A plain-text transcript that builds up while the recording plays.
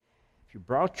If you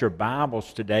brought your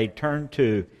Bibles today, turn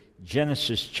to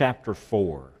Genesis chapter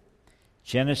 4.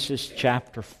 Genesis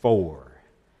chapter 4.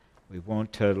 We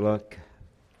want to look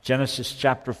Genesis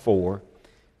chapter 4,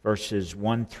 verses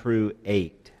 1 through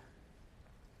 8.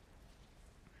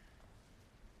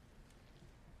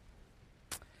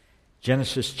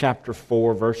 Genesis chapter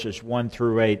 4, verses 1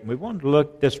 through 8. We want to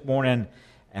look this morning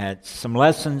at some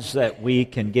lessons that we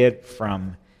can get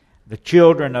from the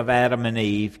children of Adam and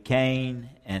Eve, Cain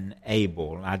and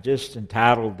Abel. I just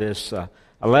entitled this A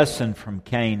Lesson from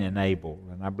Cain and Abel,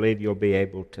 and I believe you'll be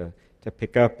able to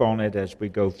pick up on it as we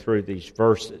go through these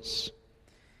verses.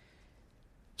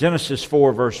 Genesis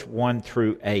 4, verse 1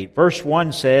 through 8. Verse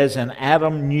 1 says, "And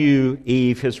Adam knew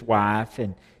Eve his wife,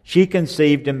 and she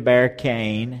conceived and bare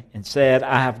Cain, and said,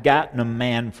 I have gotten a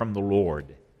man from the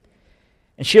Lord.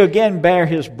 And she again bare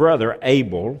his brother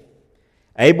Abel.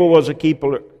 Abel was a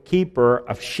keeper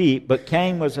of sheep, but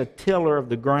Cain was a tiller of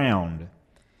the ground.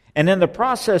 And in the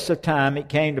process of time it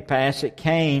came to pass that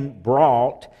Cain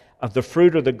brought of the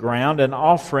fruit of the ground an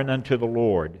offering unto the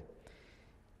Lord.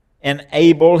 And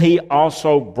Abel he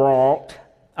also brought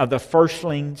of the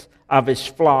firstlings of his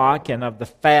flock and of the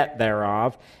fat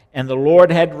thereof. And the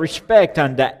Lord had respect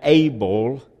unto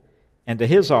Abel and to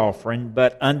his offering,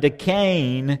 but unto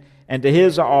Cain and to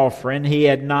his offering he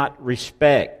had not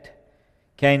respect.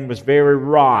 Cain was very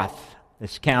wroth,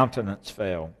 his countenance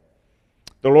fell.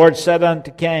 The Lord said unto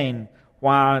Cain,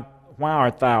 Why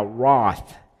art thou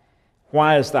wroth?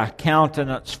 Why is thy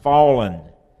countenance fallen?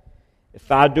 If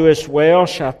thou doest well,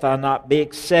 shalt thou not be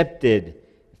accepted.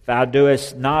 If thou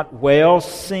doest not well,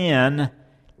 sin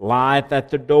lieth at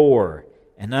the door.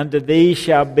 And unto thee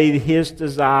shall be his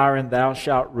desire, and thou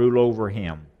shalt rule over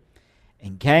him.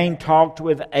 And Cain talked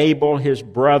with Abel his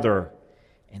brother.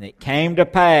 And it came to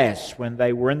pass, when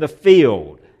they were in the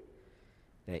field,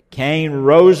 that Cain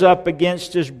rose up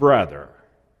against his brother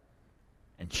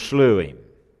and slew him."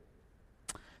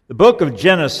 The book of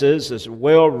Genesis is a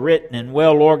well-written and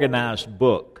well-organized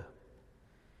book.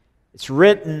 It's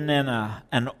written in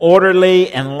an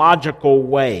orderly and logical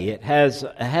way. It has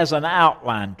an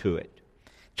outline to it.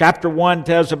 Chapter 1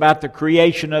 tells about the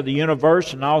creation of the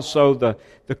universe and also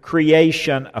the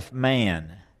creation of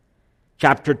man.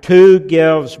 Chapter 2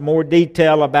 gives more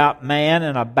detail about man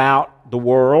and about the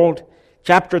world.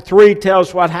 Chapter 3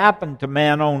 tells what happened to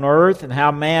man on earth and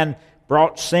how man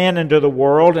brought sin into the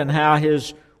world and how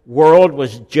his world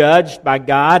was judged by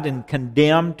God and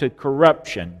condemned to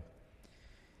corruption.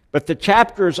 But the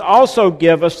chapters also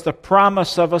give us the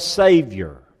promise of a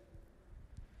Savior.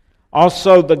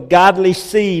 Also the godly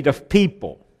seed of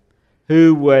people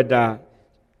who would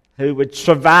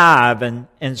survive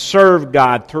and serve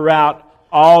God throughout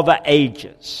all the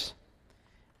ages.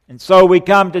 And so we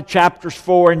come to chapters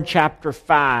 4 and chapter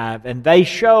 5, and they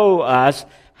show us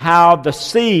how the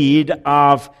seed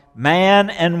of man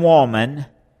and woman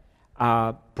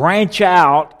branch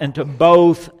out into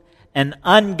both an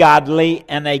ungodly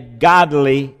and a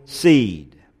godly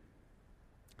seed.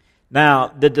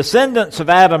 Now, the descendants of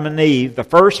Adam and Eve, the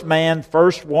first man,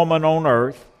 first woman on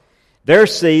earth, their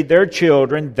seed, their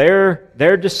children,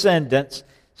 their descendants,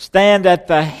 stand at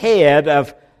the head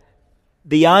of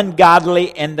the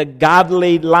ungodly and the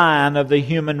godly line of the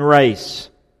human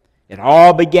race. It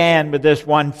all began with this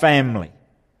one family.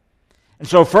 And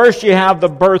so first you have the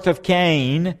birth of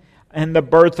Cain and the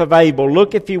birth of Abel.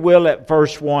 Look, if you will, at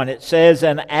verse 1. It says,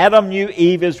 "And Adam knew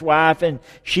Eve his wife, and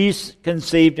she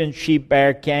conceived and she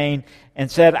bare Cain, and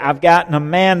said, I've gotten a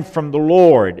man from the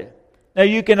Lord." Now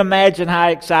you can imagine how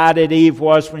excited Eve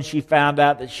was when she found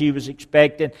out that she was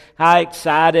expectant. How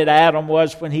excited Adam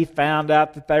was when he found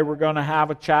out that they were going to have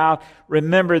a child.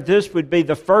 Remember, this would be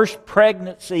the first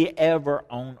pregnancy ever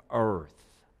on earth.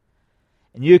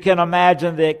 And you can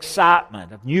imagine the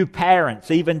excitement of new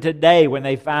parents, even today, when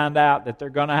they find out that they're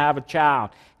going to have a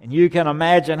child. And you can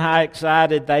imagine how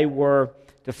excited they were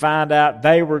to find out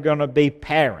they were going to be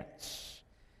parents.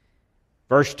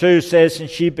 Verse 2 says, "And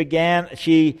she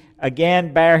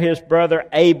again bare his brother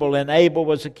Abel, and Abel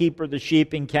was a keeper of the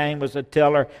sheep, and Cain was a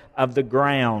tiller of the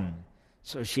ground."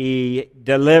 So she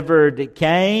delivered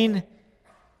Cain,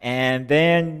 and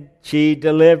then she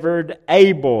delivered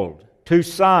Abel, 2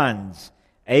 sons.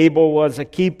 Abel was a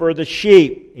keeper of the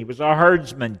sheep. He was a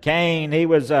herdsman. Cain, he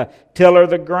was a tiller of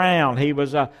the ground. He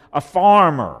was a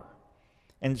farmer.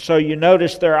 And so you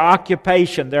notice their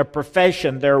occupation, their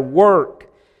profession, their work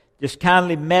just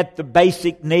kindly met the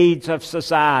basic needs of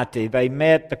society. They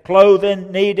met the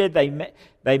clothing needed.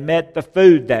 They met the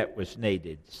food that was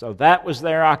needed. So that was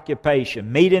their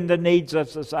occupation, meeting the needs of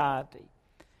society.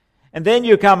 And then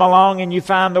you come along and you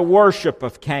find the worship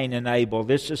of Cain and Abel.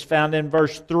 This is found in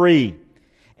verse 3.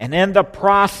 And in the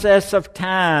process of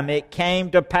time, it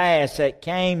came to pass, it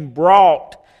came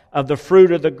brought of the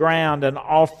fruit of the ground an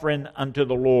offering unto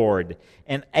the Lord.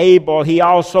 And Abel, he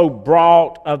also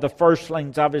brought of the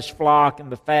firstlings of his flock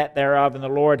and the fat thereof. And the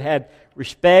Lord had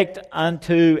respect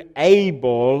unto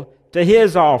Abel to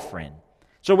his offering.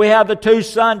 So we have the two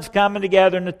sons coming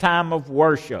together in the time of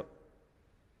worship.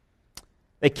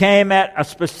 They came at a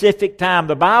specific time.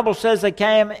 The Bible says they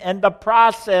came in the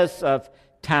process of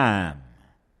time.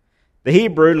 The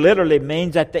Hebrew literally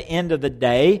means at the end of the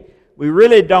day. We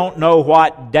really don't know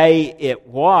what day it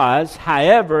was.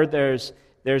 However, there's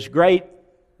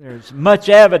much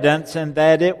evidence in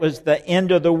that it was the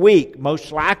end of the week.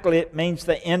 Most likely it means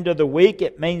the end of the week.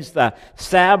 It means the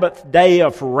Sabbath day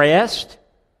of rest.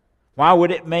 Why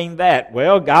would it mean that?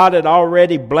 Well, God had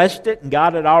already blessed it, and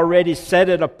God had already set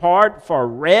it apart for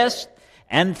rest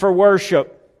and for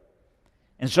worship.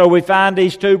 And so we find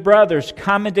these two brothers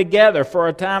coming together for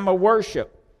a time of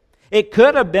worship. It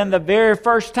could have been the very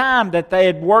first time that they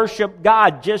had worshiped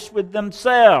God just with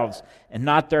themselves and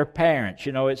not their parents.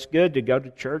 You know, it's good to go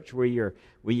to church with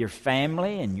your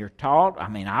family and you're taught. I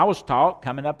mean, I was taught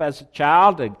coming up as a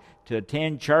child to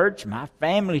attend church. My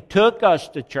family took us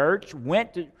to church.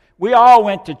 We all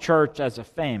went to church as a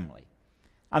family.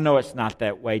 I know it's not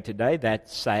that way today.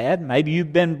 That's sad. Maybe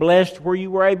you've been blessed where you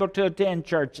were able to attend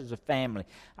church as a family.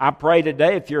 I pray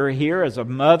today if you're here as a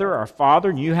mother or father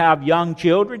and you have young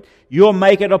children, you'll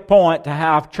make it a point to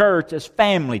have church as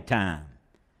family time.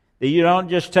 That you don't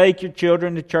just take your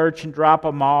children to church and drop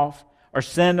them off or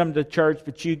send them to church,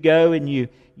 but you go and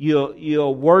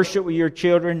you'll worship with your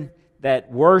children.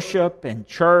 That worship and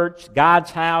church,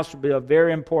 God's house, will be a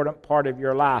very important part of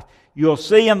your life. You'll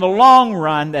see in the long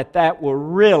run that will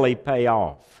really pay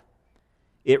off.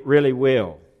 It really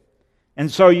will. And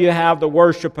so you have the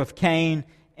worship of Cain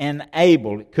and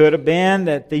Abel. It could have been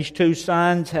that these two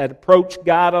sons had approached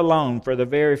God alone for the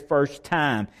very first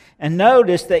time. And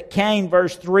notice that Cain,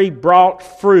 verse 3,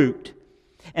 brought fruit.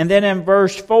 And then in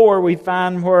verse 4 we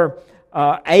find where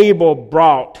Abel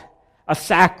brought a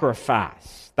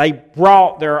sacrifice. They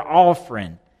brought their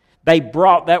offering.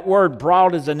 That word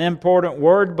brought is an important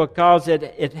word because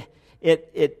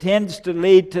it tends to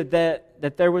lead to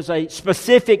that there was a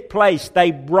specific place.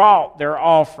 They brought their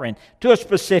offering to a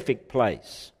specific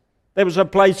place. There was a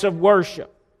place of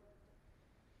worship.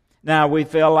 Now we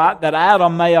feel like that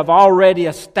Adam may have already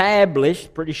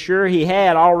established, pretty sure he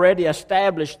had already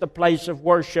established the place of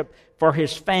worship for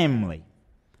his family.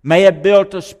 May have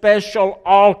built a special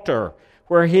altar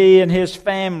where he and his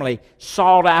family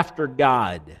sought after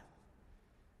God.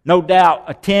 No doubt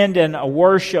attending a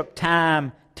worship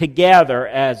time together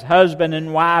as husband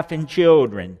and wife and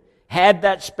children. Had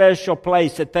that special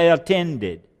place that they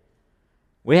attended.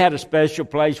 We had a special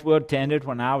place we attended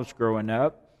when I was growing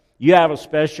up. You have a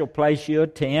special place you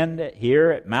attend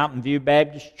here at Mountain View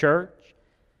Baptist Church.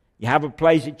 You have a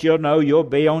place that you'll know you'll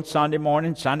be on Sunday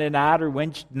morning, Sunday night, or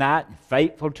Wednesday night,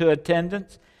 faithful to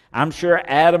attendance. I'm sure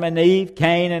Adam and Eve,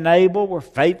 Cain and Abel were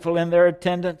faithful in their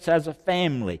attendance as a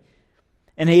family.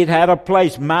 And he'd had a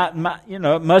place, it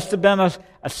must have been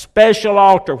a special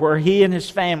altar where he and his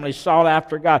family sought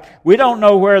after God. We don't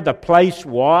know where the place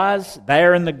was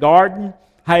there in the garden.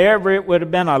 However, it would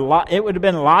have been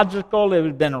logical, it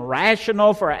would have been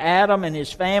rational for Adam and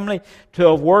his family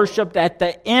to have worshipped at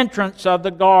the entrance of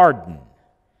the garden.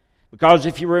 Because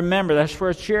if you remember, that's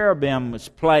where cherubim was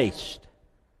placed.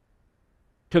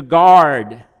 To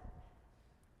guard,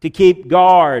 to keep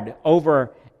guard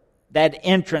over that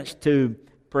entrance to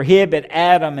prohibit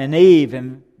Adam and Eve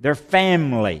and their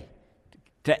family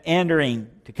to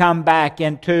come back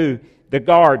into the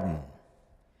garden.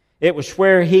 It was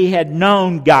where he had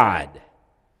known God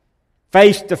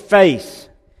face to face,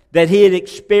 that he had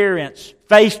experienced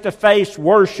face to face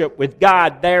worship with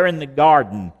God there in the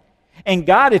garden. And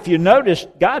God, if you notice,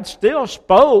 God still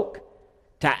spoke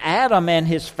to Adam and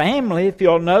his family. If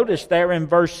you'll notice there in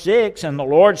verse 6, and the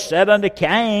Lord said unto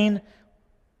Cain,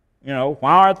 why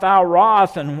art thou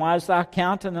wroth, and why is thy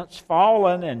countenance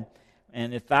fallen?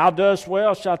 And if thou doest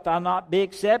well, shalt thou not be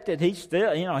accepted? He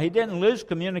still, he didn't lose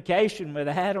communication with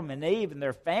Adam and Eve and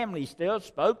their family. He still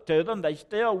spoke to them. They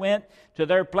still went to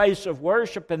their place of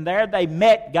worship, and there they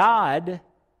met God.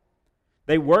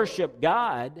 They worshiped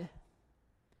God.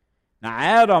 Now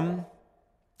Adam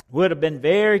would have been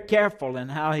very careful in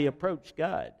how he approached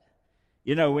God.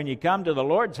 When you come to the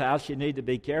Lord's house, you need to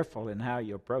be careful in how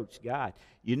you approach God.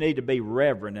 You need to be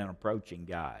reverent in approaching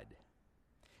God.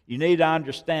 You need to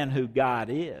understand who God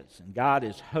is, and God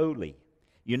is holy.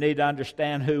 You need to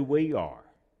understand who we are.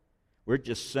 We're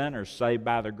just sinners saved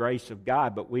by the grace of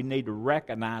God, but we need to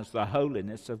recognize the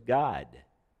holiness of God.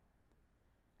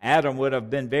 Adam would have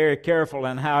been very careful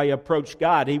in how he approached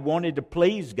God. He wanted to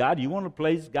please God. You want to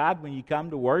please God when you come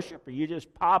to worship, or you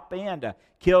just pop in to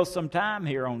kill some time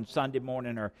here on Sunday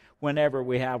morning or whenever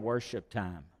we have worship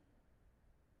time?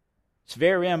 It's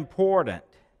very important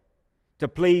to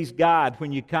please God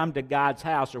when you come to God's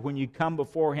house or when you come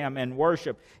before Him and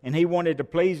worship. And he wanted to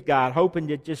please God, hoping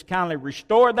to just kind of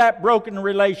restore that broken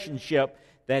relationship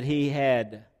that he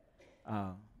had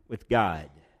with God.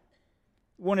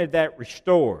 He wanted that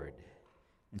restored.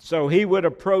 And so he would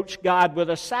approach God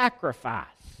with a sacrifice.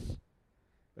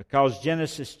 Because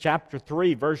Genesis chapter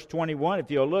 3, verse 21, if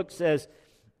you'll look, says,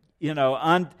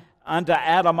 unto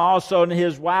Adam also and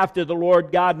his wife did the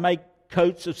Lord God make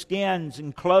coats of skins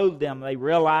and clothe them. They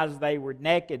realized they were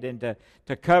naked, and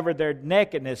to cover their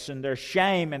nakedness and their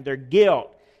shame and their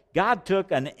guilt, God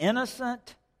took an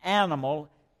innocent animal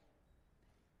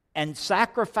and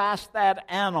sacrificed that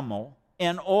animal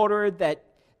in order that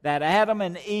Adam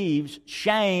and Eve's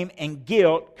shame and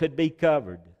guilt could be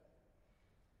covered.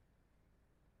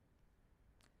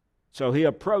 So he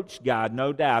approached God,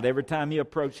 no doubt, every time he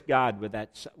approached God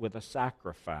with a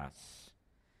sacrifice.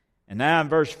 And now in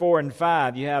verse 4 and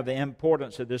 5, you have the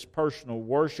importance of this personal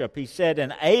worship. He said,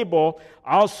 and Abel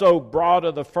also brought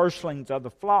of the firstlings of the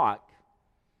flock,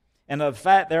 and of the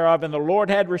fat thereof, and the Lord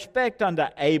had respect unto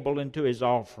Abel and to his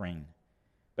offering.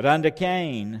 But unto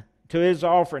Cain, to his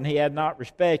offering he had not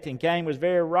respect, and Cain was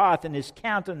very wroth, and his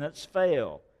countenance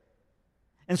fell.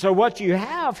 And so what you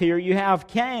have here, you have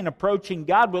Cain approaching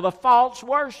God with a false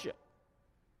worship.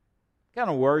 What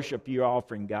kind of worship are you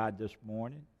offering God this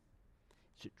morning?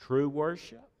 Is it true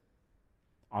worship?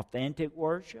 Authentic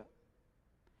worship?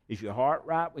 Is your heart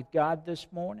right with God this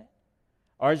morning?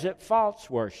 Or is it false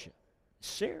worship? It's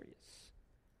serious.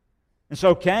 And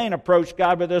so Cain approached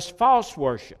God with this false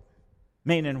worship.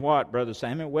 Meaning what, Brother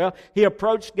Samuel? Well, he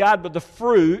approached God with the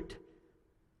fruit,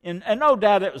 and no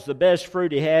doubt it was the best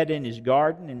fruit he had in his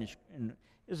garden, and it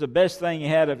was the best thing he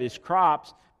had of his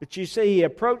crops. But you see, he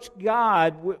approached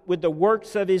God with the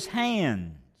works of his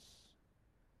hands.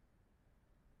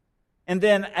 And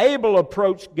then Abel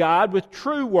approached God with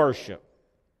true worship.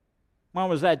 Why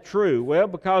was that true? Well,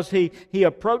 because he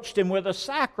approached him with a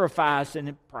sacrifice,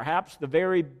 and perhaps the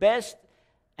very best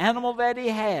animal that he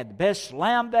had, the best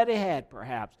lamb that he had,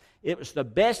 perhaps. It was the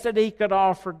best that he could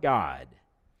offer God.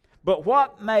 But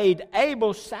what made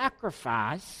Abel's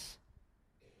sacrifice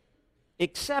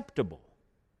acceptable?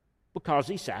 Because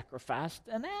he sacrificed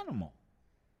an animal.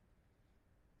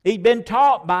 He'd been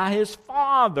taught by his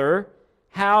father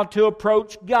how to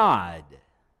approach God.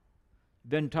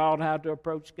 Been taught how to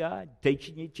approach God?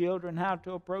 Teaching your children how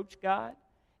to approach God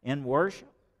in worship?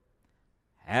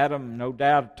 Adam, no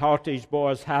doubt, taught these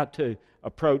boys how to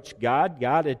approach God.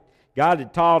 God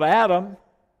had taught Adam.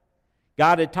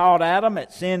 God had taught Adam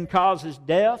that sin causes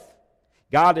death.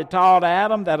 God had taught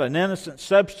Adam that an innocent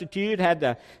substitute had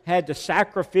to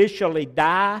sacrificially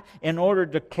die in order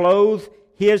to clothe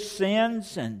his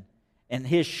sins and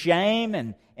his shame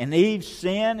and Eve's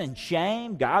sin and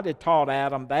shame. God had taught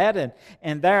Adam that.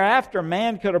 And thereafter,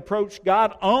 man could approach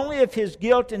God only if his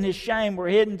guilt and his shame were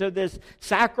hidden to this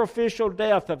sacrificial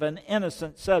death of an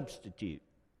innocent substitute.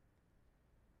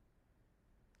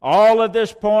 All of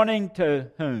this pointing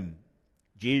to whom?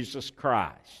 Jesus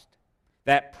Christ.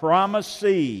 That promised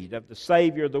seed of the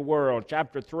Savior of the world.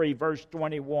 Chapter 3, verse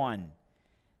 21.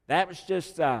 That was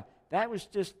just a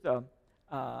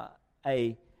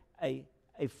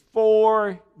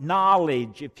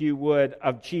foreknowledge, if you would,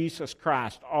 of Jesus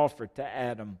Christ offered to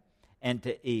Adam and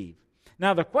to Eve.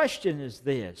 Now the question is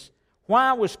this: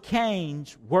 why was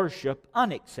Cain's worship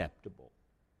unacceptable?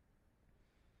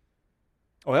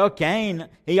 Well, Cain,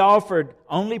 he offered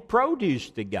only produce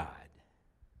to God.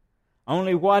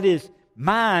 Only what his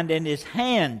mind and his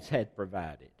hands had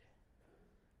provided.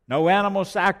 No animal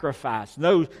sacrifice,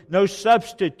 no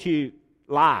substitute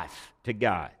life to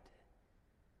God.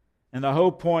 And the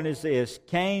whole point is this: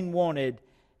 Cain wanted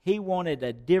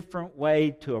a different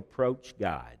way to approach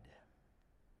God.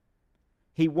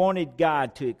 He wanted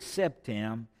God to accept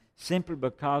him simply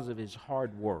because of his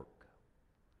hard work.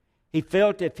 He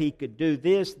felt if he could do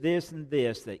this, this, and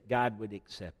this, that God would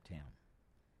accept him.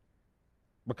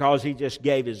 Because he just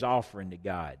gave his offering to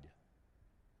God.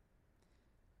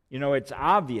 You know, it's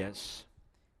obvious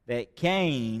that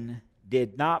Cain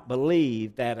did not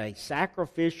believe that a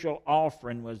sacrificial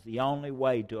offering was the only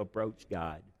way to approach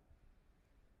God.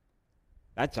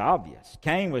 That's obvious.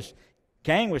 Cain was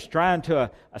trying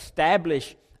to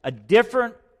establish a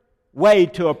different way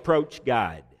to approach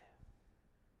God.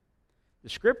 The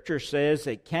Scripture says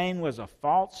that Cain was a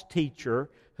false teacher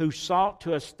who sought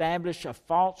to establish a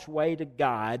false way to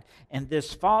God. And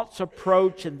this false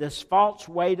approach and this false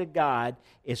way to God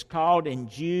is called in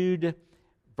Jude,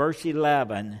 verse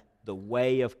 11, the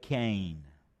way of Cain.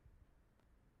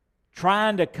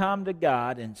 Trying to come to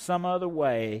God in some other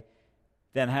way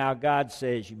than how God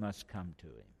says you must come to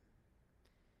Him.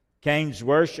 Cain's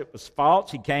worship was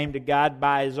false. He came to God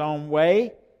by his own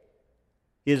way,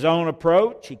 his own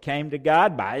approach. He came to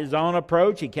God by his own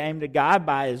approach. He came to God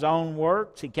by his own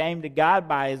works. He came to God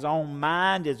by his own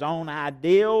mind, his own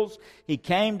ideals. He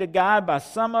came to God by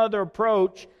some other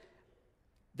approach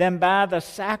than by the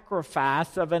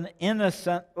sacrifice of an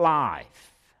innocent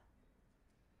life.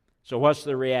 So what's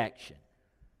the reaction?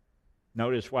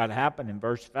 Notice what happened in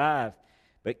verse 5.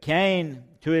 But Cain,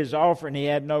 to his offering he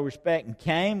had no respect. And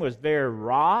Cain was very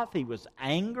wroth. He was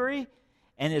angry.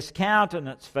 And his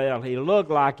countenance fell. He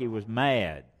looked like he was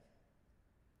mad.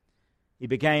 He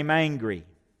became angry.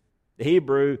 The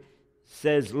Hebrew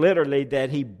says literally that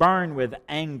he burned with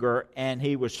anger and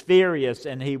he was furious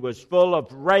and he was full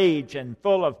of rage and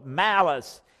full of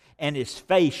malice, and his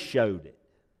face showed it.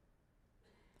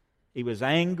 He was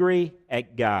angry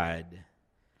at God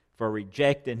for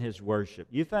rejecting His worship.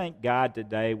 You think God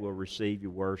today will receive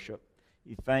your worship?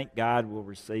 You think God will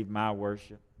receive my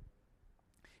worship?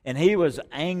 And he was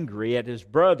angry at his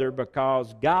brother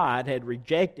because God had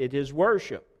rejected his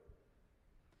worship.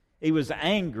 He was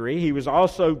angry. He was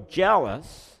also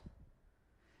jealous.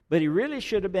 But he really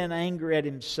should have been angry at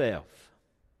himself.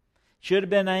 Should have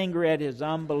been angry at his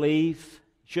unbelief.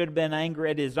 Should have been angry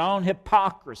at his own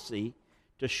hypocrisy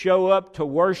to show up to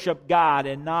worship God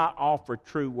and not offer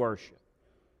true worship.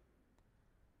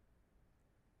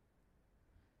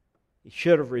 He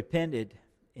should have repented.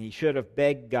 He should have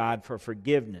begged God for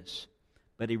forgiveness,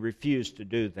 but he refused to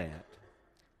do that.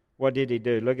 What did he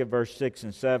do? Look at verse 6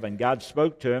 and 7. God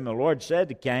spoke to him. The Lord said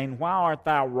to Cain, "Why art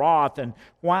thou wroth, and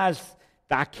why is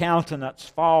thy countenance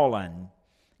fallen?"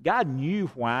 God knew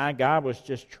why. God was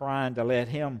just trying to let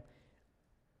him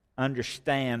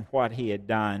understand what he had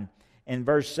done. In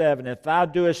verse 7, "If thou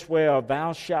doest well,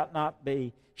 shalt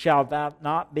thou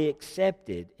not be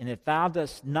accepted. And if thou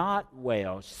dost not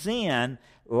well, sin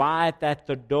lieth at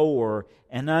the door,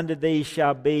 and unto thee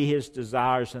shall be his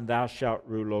desires, and thou shalt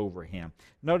rule over him."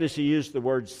 Notice he used the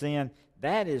word sin.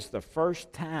 That is the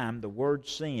first time the word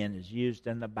sin is used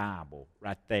in the Bible,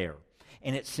 right there.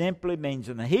 And it simply means,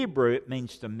 in the Hebrew, it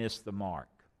means to miss the mark.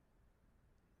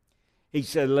 He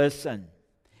said, listen,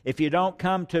 if you don't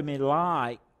come to me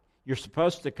like you're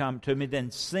supposed to come to me,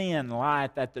 then sin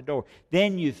lieth at the door.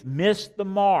 Then you've missed the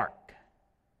mark.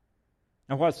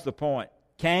 Now what's the point?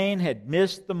 Cain had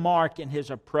missed the mark in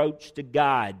his approach to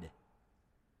God.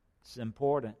 It's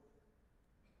important.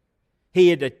 He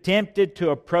had attempted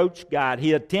to approach God.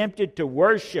 He attempted to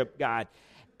worship God.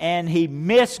 And he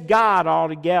missed God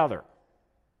altogether.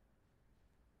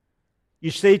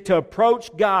 You see, to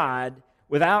approach God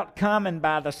without coming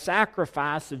by the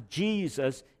sacrifice of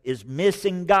Jesus is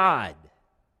missing God.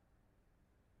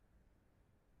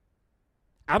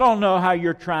 I don't know how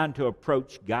you're trying to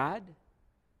approach God.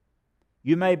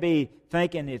 You may be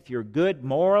thinking if you're good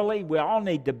morally, we all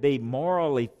need to be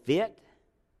morally fit.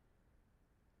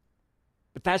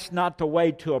 But that's not the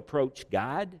way to approach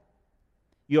God.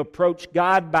 You approach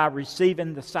God by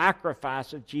receiving the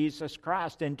sacrifice of Jesus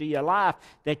Christ into your life,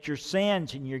 that your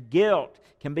sins and your guilt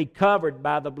can be covered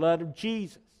by the blood of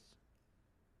Jesus.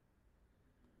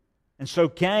 And so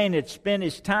Cain had spent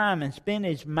his time and spent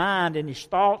his mind and his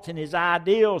thoughts and his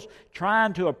ideals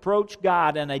trying to approach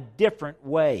God in a different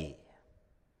way.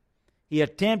 He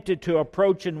attempted to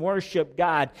approach and worship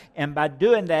God, and by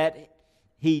doing that,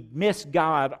 he missed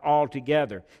God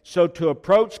altogether. So to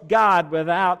approach God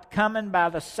without coming by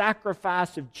the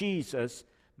sacrifice of Jesus,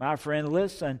 my friend,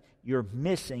 listen, you're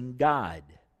missing God.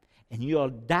 And you'll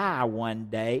die one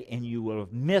day and you will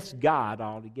have missed God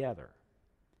altogether.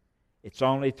 It's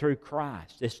only through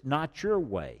Christ. It's not your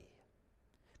way,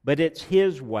 but it's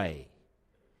His way.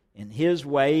 And His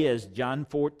way is John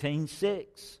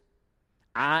 14:6.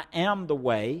 I am the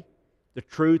way, the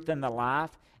truth, and the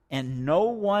life, and no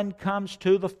one comes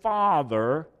to the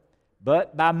Father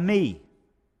but by me.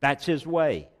 That's His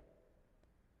way.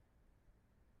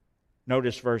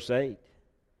 Notice verse 8.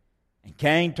 And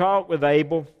Cain talked with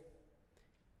Abel,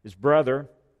 his brother,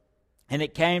 and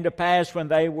it came to pass when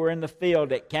they were in the field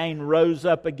that Cain rose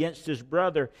up against his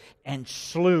brother and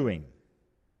slew him.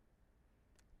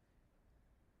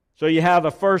 So you have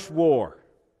the first war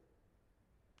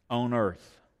on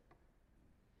earth.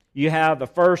 You have the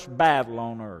first battle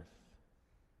on earth.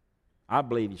 I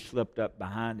believe he slipped up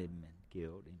behind him and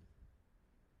killed him.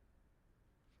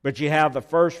 But you have the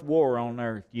first war on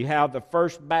earth. You have the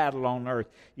first battle on earth.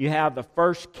 You have the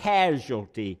first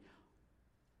casualty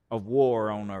of war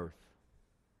on earth.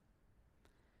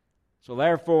 So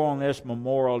therefore, on this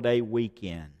Memorial Day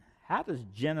weekend, how does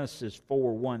Genesis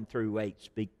 4:1 through 8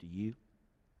 speak to you?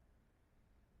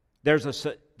 There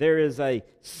is a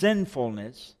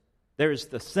sinfulness. There is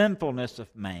the sinfulness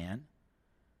of man.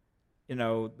 You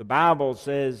know, the Bible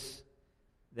says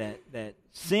that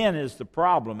sin is the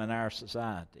problem in our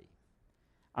society.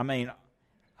 I mean,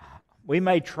 we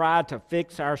may try to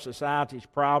fix our society's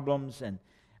problems,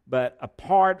 but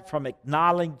apart from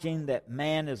acknowledging that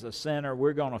man is a sinner,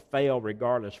 we're going to fail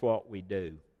regardless what we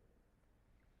do.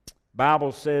 The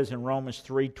Bible says in Romans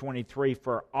 3:23,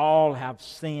 "For all have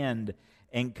sinned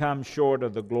and come short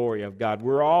of the glory of God."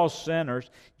 We're all sinners.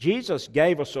 Jesus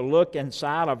gave us a look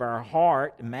inside of our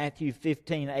heart in Matthew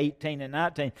 15:18 and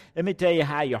 19. Let me tell you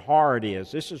how your heart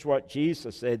is. This is what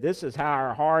Jesus said. This is how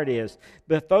our heart is.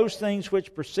 "But those things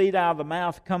which proceed out of the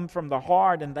mouth come from the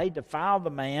heart, and they defile the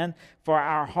man. For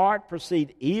our heart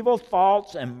proceed evil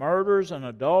thoughts and murders and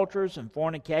adulteries and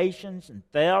fornications and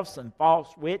thefts and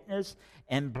false witness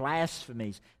and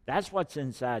blasphemies." That's what's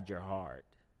inside your heart.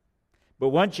 But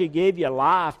once you give your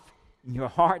life and your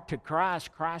heart to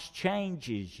Christ, Christ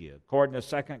changes you. According to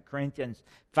 2 Corinthians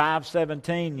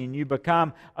 5:17, and you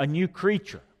become a new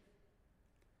creature.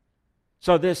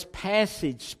 So this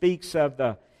passage speaks of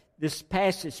the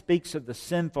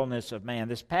sinfulness of man.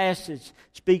 This passage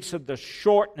speaks of the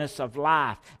shortness of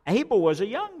life. Abel was a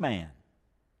young man,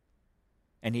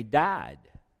 and he died.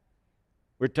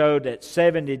 We're told that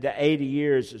 70 to 80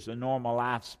 years is the normal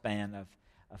lifespan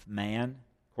of man.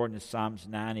 According to Psalms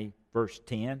 90, verse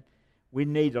 10, we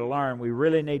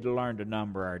really need to learn to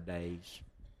number our days.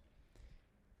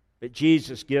 But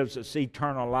Jesus gives us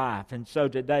eternal life. And so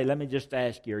today, let me just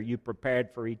ask you, are you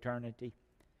prepared for eternity?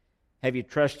 Have you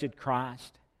trusted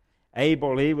Christ?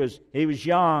 Abel, he was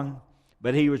young,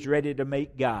 but he was ready to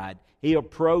meet God. He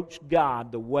approached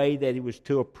God the way that he was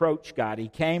to approach God. He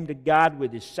came to God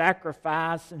with his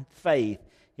sacrifice and faith.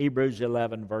 Hebrews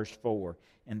 11, verse 4.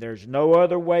 And there's no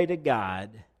other way to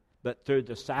God but through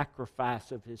the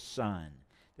sacrifice of His Son.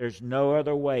 There's no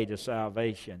other way to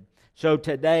salvation. So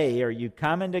today, are you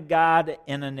coming to God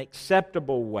in an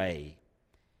acceptable way?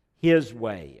 His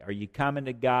way. Are you coming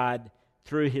to God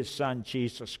through His Son,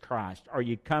 Jesus Christ? Are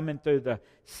you coming through the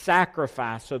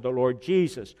sacrifice of the Lord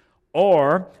Jesus?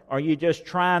 Or are you just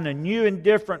trying a new and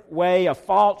different way, a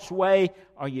false way?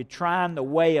 Are you trying the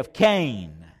way of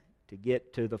Cain to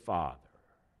get to the Father?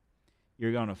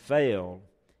 You're going to fail,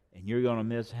 and you're going to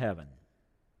miss heaven.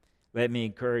 Let me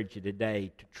encourage you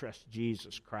today to trust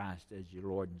Jesus Christ as your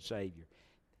Lord and Savior.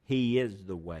 He is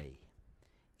the way.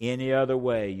 Any other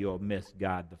way, you'll miss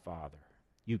God the Father.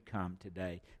 You come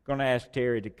today. I'm going to ask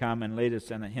Terry to come and lead us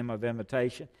in a hymn of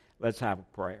invitation. Let's have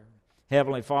a prayer.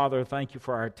 Heavenly Father, thank you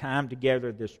for our time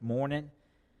together this morning.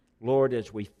 Lord,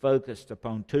 as we focused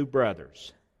upon two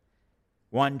brothers,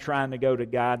 one trying to go to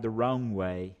God the wrong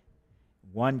way,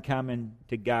 one coming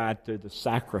to God through the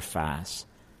sacrifice,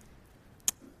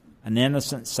 an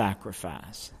innocent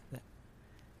sacrifice.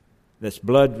 This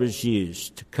blood was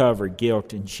used to cover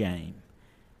guilt and shame.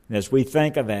 And as we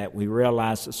think of that, we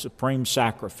realize the supreme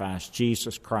sacrifice,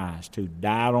 Jesus Christ, who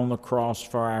died on the cross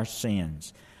for our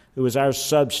sins, who was our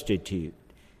substitute.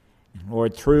 And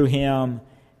Lord, through Him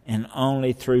and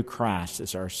only through Christ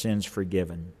is our sins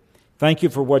forgiven. Thank you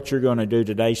for what you're going to do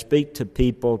today. Speak to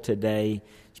people today.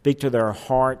 Speak to their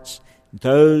hearts.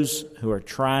 Those who are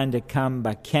trying to come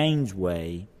by Cain's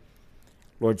way,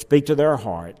 Lord, speak to their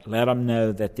heart. Let them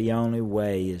know that the only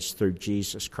way is through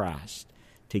Jesus Christ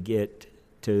to get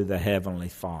to the Heavenly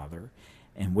Father.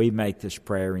 And we make this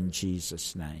prayer in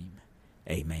Jesus' name.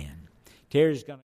 Amen. Terry's going to